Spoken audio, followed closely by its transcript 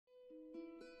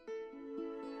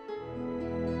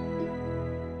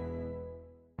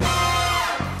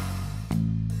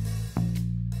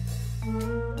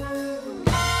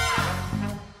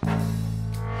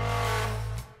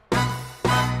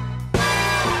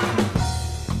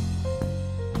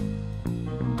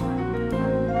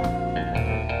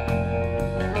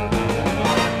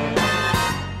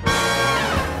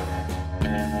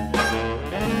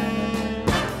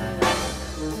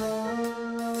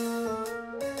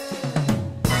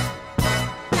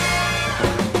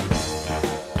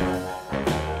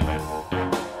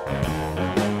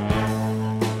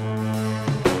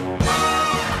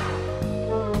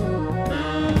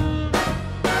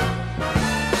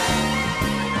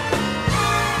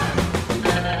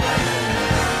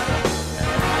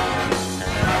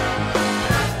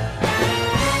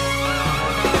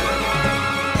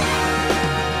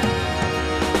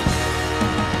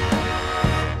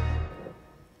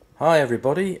Hi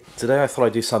everybody, today I thought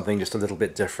I'd do something just a little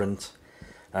bit different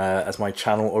as my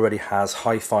channel already has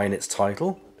hi-fi in its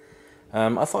title.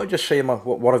 I thought I'd just show you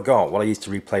what I've got, what I used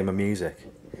to replay my music.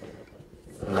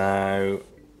 Now,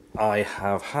 I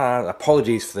have had,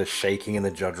 apologies for the shaking and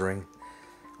the juddering,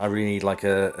 I really need like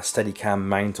a Steadicam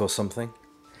mount or something.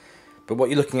 But what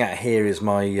you're looking at here is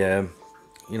my,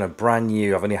 brand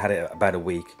new, I've only had it about a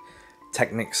week,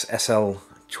 Technics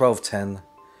SL1210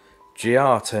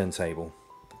 GR turntable.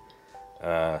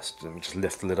 So let me just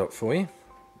lift the lid up for you.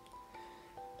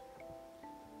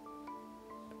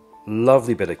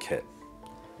 Lovely bit of kit.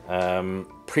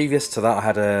 Previous to that I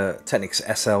had a Technics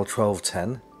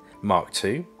SL1210 Mark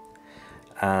II,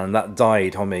 and that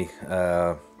died on me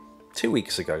 2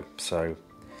 weeks ago, so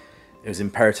it was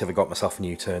imperative I got myself a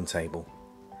new turntable.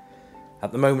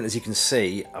 At the moment, as you can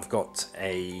see, I've got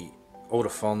a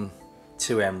Audifon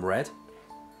 2M Red,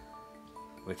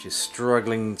 which is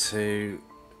struggling to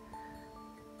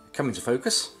come into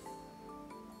focus,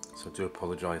 so I do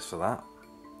apologise for that.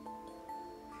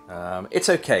 It's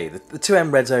okay, the 2M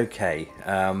Red's okay,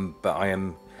 but I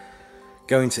am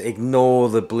going to ignore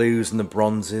the blues and the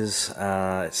bronzes,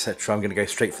 etc. I'm going to go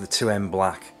straight for the 2M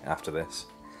Black after this,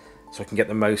 so I can get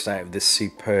the most out of this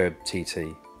superb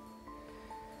TT.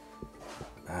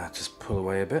 Just pull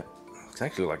away a bit. It's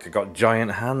actually like I've got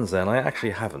giant hands there, and I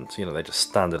actually haven't, they're just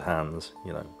standard hands,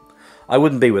 I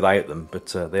wouldn't be without them, but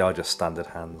they are just standard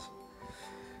hands.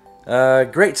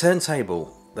 Great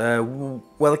turntable.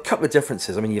 Well, a couple of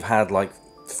differences. I mean, you've had like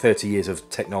 30 years of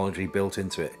technology built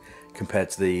into it compared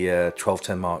to the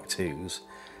 1210 Mark IIs.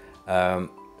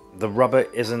 The rubber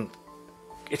isn't...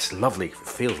 It's lovely, it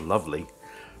feels lovely,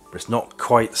 but it's not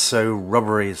quite so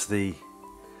rubbery as the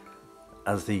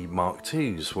Mark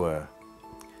IIs were.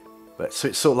 But so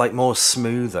it's sort of like more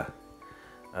smoother.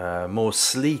 More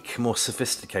sleek, more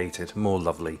sophisticated, more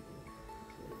lovely.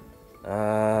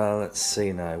 Let's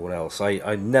see now, what else?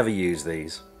 I never use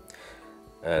these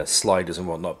sliders and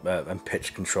whatnot, and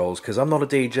pitch controls, because I'm not a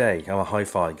DJ, I'm a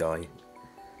hi-fi guy.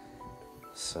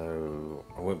 So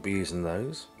I won't be using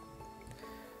those.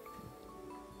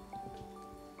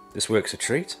 This works a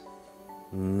treat.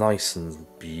 Nice and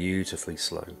beautifully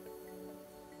slow.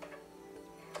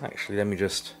 Actually, let me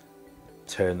just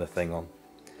turn the thing on.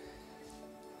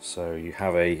 So you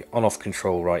have a on-off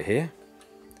control right here,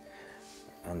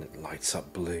 and it lights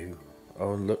up blue.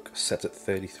 Oh look, set at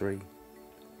 33.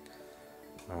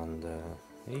 And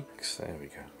eeks, there we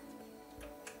go.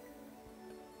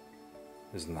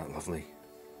 Isn't that lovely?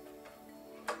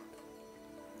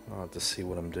 Hard to see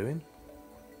what I'm doing.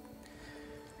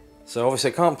 So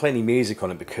obviously I can't play any music on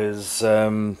it because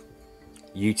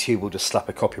YouTube will just slap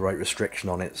a copyright restriction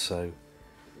on it, so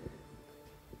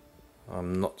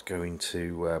I'm not going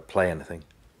to play anything.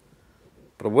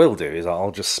 What I will do is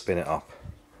I'll just spin it up.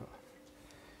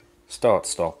 Start,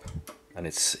 stop, and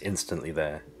it's instantly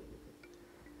there.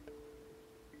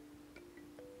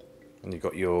 And you've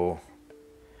got your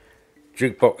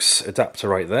jukebox adapter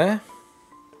right there.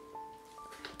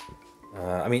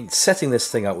 I mean, setting this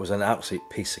thing up was an absolute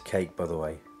piece of cake, by the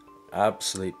way.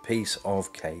 Absolute piece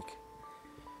of cake.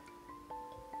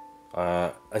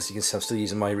 As you can see, I'm still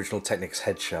using my original Technics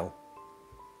head shell.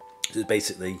 It's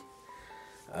basically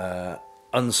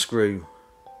unscrew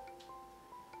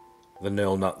the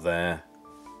knurl nut there,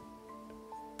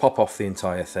 pop off the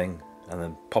entire thing, and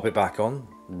then pop it back on,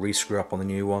 re-screw up on the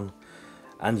new one,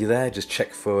 and you're there. Just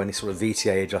check for any sort of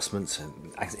VTA adjustments,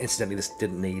 and incidentally this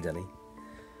didn't need any.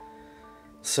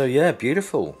 So yeah,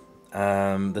 beautiful.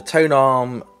 The tone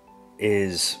arm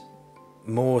is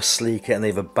more sleeker, and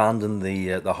they've abandoned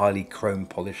the highly chrome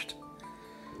polished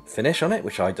finish on it,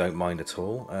 which I don't mind at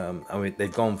all. I mean,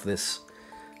 they've gone for this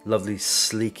lovely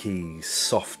sleeky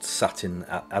soft satin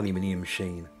aluminium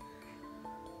sheen.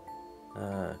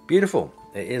 Beautiful,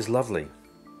 it is lovely.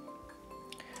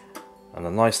 And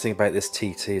the nice thing about this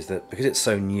TT is that because it's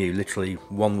so new, literally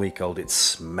 1 week old, it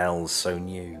smells so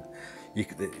new.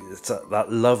 It's that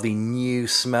lovely new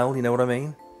smell, you know what I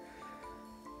mean?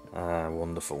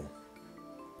 Wonderful.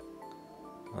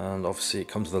 And obviously it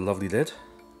comes with a lovely lid.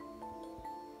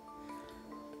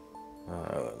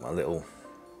 My little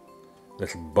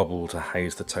bubble to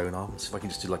house the tone arm. So if I can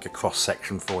just do like a cross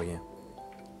section for you.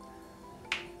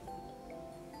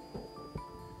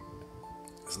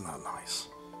 Isn't that nice?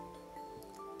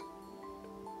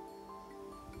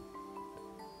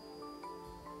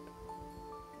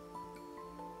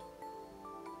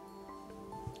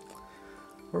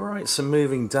 Alright, so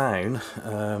moving down,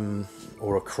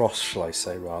 or across shall I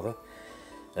say rather,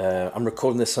 I'm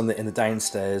recording this in the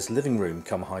downstairs living room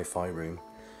come hi-fi room.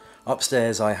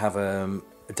 Upstairs I have a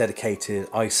dedicated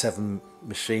i7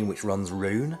 machine which runs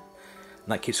Rune,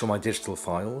 and that keeps all my digital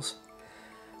files.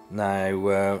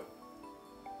 Now,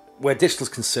 where digital is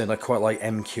concerned, I quite like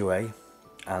MQA,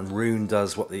 and Rune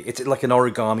does it's like an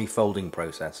origami folding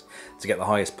process to get the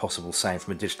highest possible sound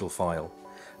from a digital file,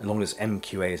 as long as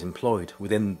MQA is employed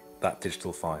within that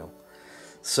digital file.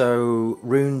 So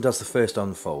Rune does the first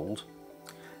unfold,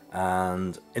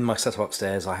 and in my setup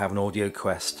upstairs I have an Audio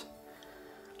Quest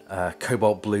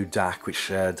Cobalt Blue DAC which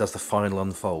does the final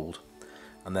unfold,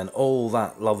 and then all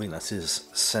that loveliness is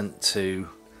sent to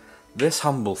this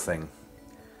humble thing.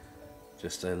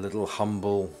 Just a little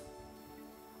humble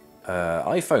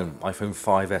iPhone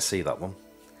 5 SE, that one.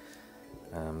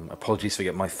 Apologies for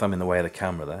getting my thumb in the way of the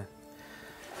camera there.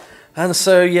 And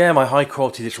so yeah, my high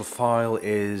quality digital file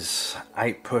is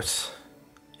output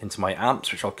into my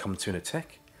amps, which I'll come to in a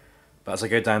tick. But as I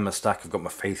go down my stack, I've got my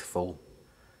faithful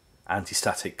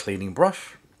anti-static cleaning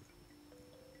brush.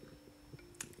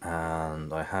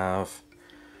 And I have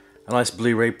a nice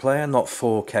Blu-ray player, not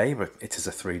 4K, but it is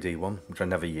a 3D one, which I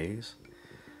never use.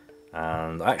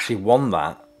 And I actually won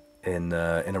that in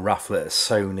a raffle at a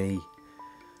Sony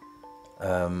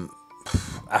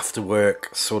after work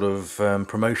sort of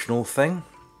promotional thing.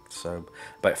 So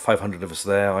about 500 of us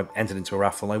there. I entered into a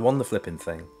raffle and I won the flipping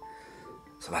thing.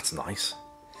 So that's nice.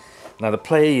 Now the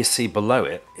player you see below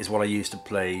it is what I use to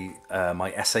play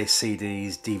my SA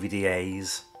CDs,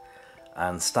 DVD-As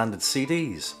and standard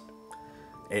CDs.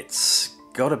 It's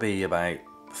got to be about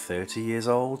 30 years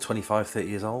old, 25, 30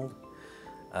 years old.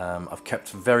 I've kept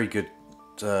very good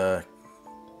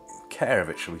care of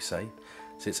it, shall we say.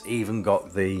 So it's even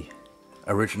got the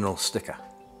original sticker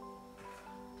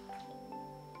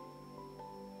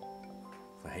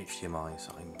for HDMI.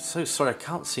 So I'm so sorry, I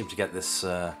can't seem to get this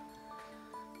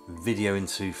video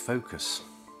into focus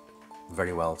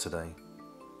very well today.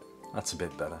 That's a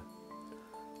bit better.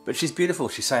 But she's beautiful,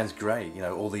 she sounds great. You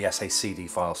know, all the SACD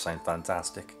files sound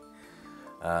fantastic.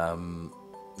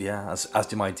 Yeah, as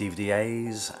do my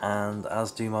DVD-As and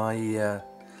as do my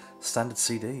standard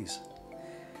CDs.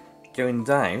 Going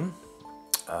down,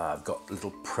 I've got a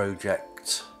little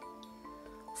Project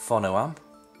Phono amp,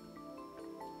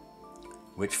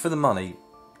 which for the money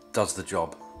does the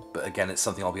job, but again it's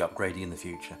something I'll be upgrading in the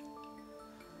future.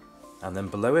 And then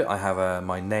below it I have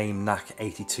my Naim NAC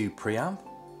 82 preamp,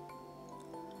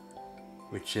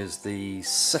 which is the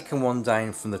second one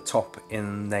down from the top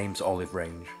in Naim's olive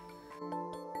range.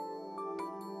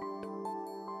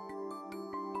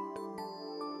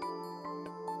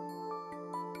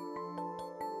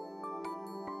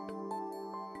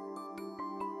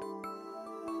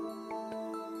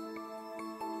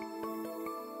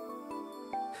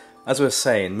 As I was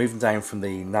saying, moving down from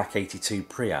the NAC 82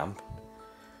 preamp,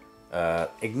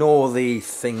 ignore the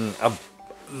thing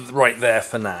right there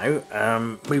for now.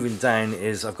 Moving down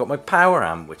is I've got my power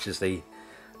amp, which is the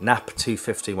NAP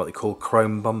 250, what they call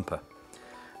chrome bumper.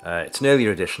 It's an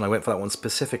earlier edition. I went for that one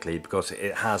specifically because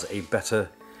it has a better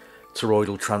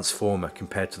toroidal transformer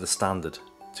compared to the standard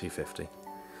 250,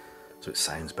 so it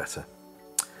sounds better.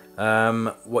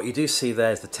 What you do see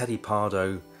there is the Teddy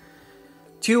Pardo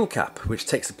dual cap, which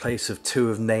takes the place of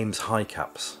two of Naim's high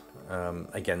caps.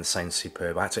 Again, sounds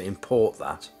superb. I had to import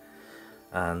that,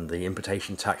 and the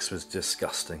importation tax was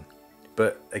disgusting.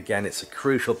 But again, it's a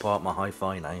crucial part of my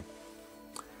hi-fi now.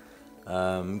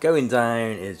 Going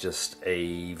down is just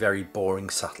a very boring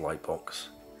satellite box,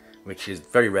 which is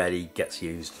very rarely gets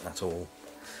used at all.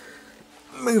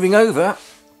 Moving over,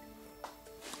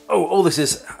 all this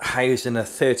is housed in a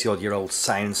 30-odd-year-old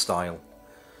sound style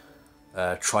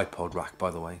tripod rack,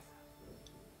 by the way.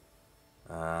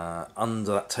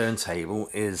 Under that turntable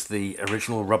is the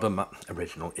original rubber mat.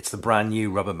 It's the brand new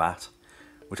rubber mat,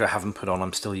 which I haven't put on.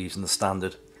 I'm still using the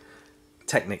standard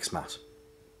Technics mat,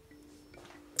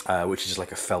 which is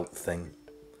like a felt thing,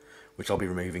 which I'll be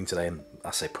removing today, and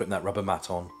I say putting that rubber mat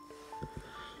on.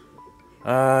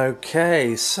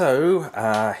 Okay,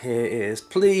 so here is.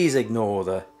 Please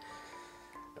ignore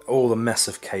all the mess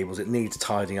of cables. It needs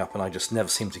tidying up, and I just never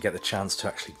seem to get the chance to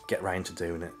actually get round to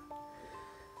doing it.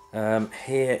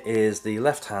 Here is the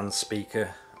left-hand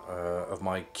speaker of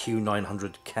my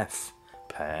Q900 Kef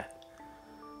pair.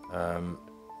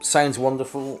 Sounds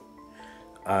wonderful.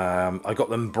 I got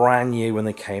them brand new when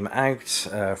they came out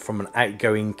from an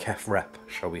outgoing Kef rep,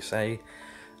 shall we say,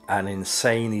 an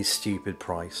insanely stupid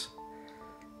price.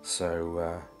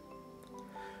 So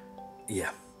yeah,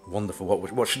 wonderful.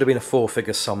 What should have been a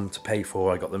 4-figure sum to pay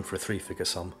for, I got them for a 3-figure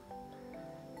sum.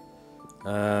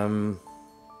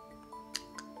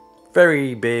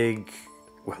 Very big,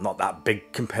 well, not that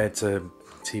big compared to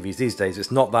TVs these days.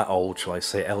 It's not that old, shall I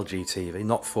say, LG TV,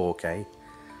 not 4K,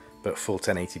 but full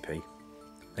 1080p.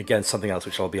 Again, something else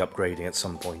which I'll be upgrading at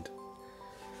some point.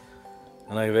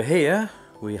 And over here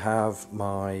we have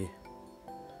my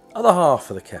other half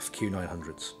of the Kef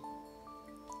Q900s.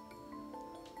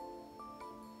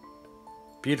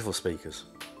 Beautiful speakers.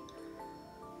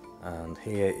 And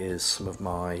here is some of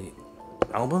my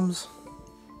albums.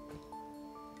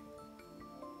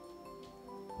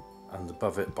 And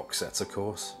above it, box sets, of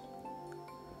course.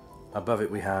 Above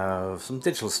it we have some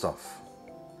digital stuff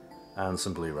and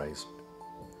some Blu-rays.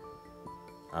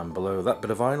 And below that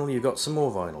bit of vinyl you've got some more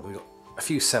vinyl. We've got a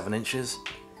few 7 inches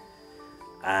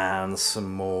and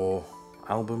some more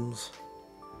albums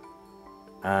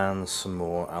and some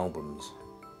more albums.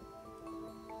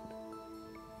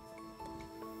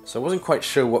 So I wasn't quite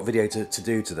sure what video to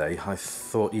do today. I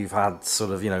thought you've had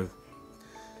sort of, you know,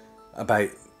 about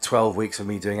 12 weeks of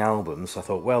me doing albums. I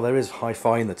thought, well, there is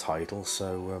hi-fi in the title,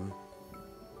 so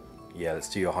yeah, let's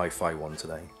do your hi-fi one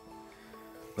today.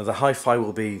 Now the hi-fi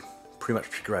will be pretty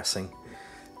much progressing.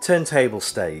 Turntable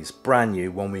stays, brand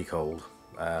new, 1 week old.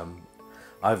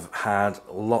 I've had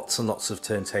lots and lots of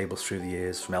turntables through the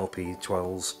years, from LP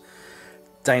 12s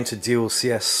down to dual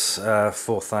CS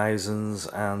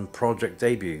 4000s and project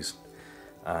debuts.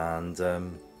 And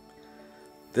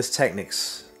this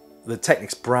Technics, the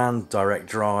Technics brand direct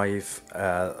drive,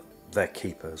 they're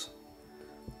keepers.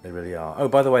 They really are. Oh,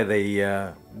 by the way,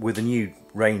 they with the new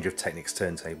range of Technics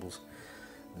turntables,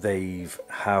 they've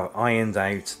ironed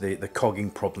out the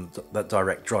cogging problem that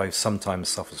direct drive sometimes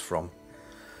suffers from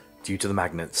due to the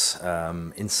magnets.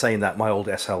 In saying that, my old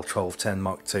SL 1210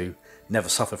 Mark II never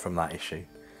suffered from that issue.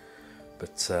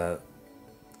 But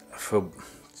for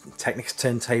Technics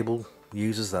turntable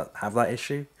users that have that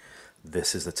issue,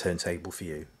 this is the turntable for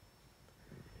you.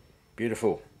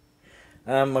 Beautiful.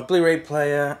 My Blu-ray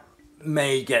player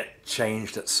may get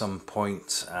changed at some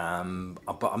point,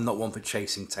 but I'm not one for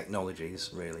chasing technologies,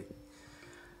 really.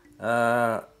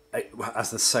 As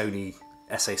the Sony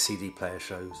SACD player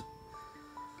shows,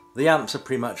 the amps are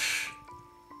pretty much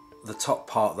the top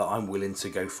part that I'm willing to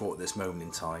go for at this moment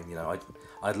in time. You know,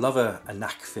 I'd love a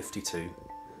NAC 52,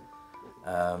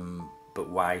 but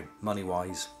wow,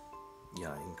 money-wise, you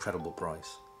know, incredible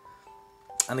price.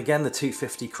 And again, the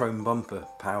 250 chrome bumper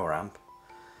power amp,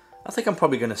 I think I'm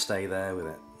probably going to stay there with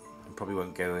it. I probably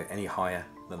won't go any higher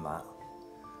than that.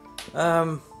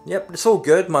 Yep, it's all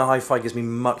good. My hi-fi gives me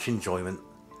much enjoyment.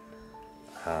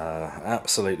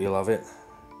 Absolutely love it.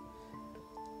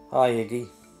 Hi Iggy.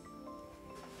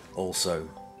 Also,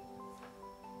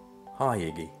 hi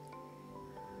Iggy.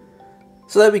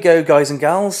 So there we go, guys and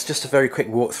gals. Just a very quick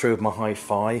walkthrough of my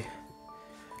hi-fi.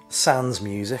 Sans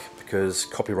music, because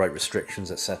copyright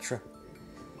restrictions, etc.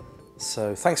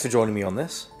 So thanks for joining me on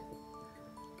this.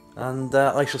 And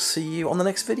I shall see you on the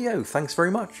next video. Thanks very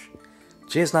much.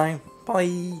 Cheers now.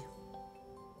 Bye.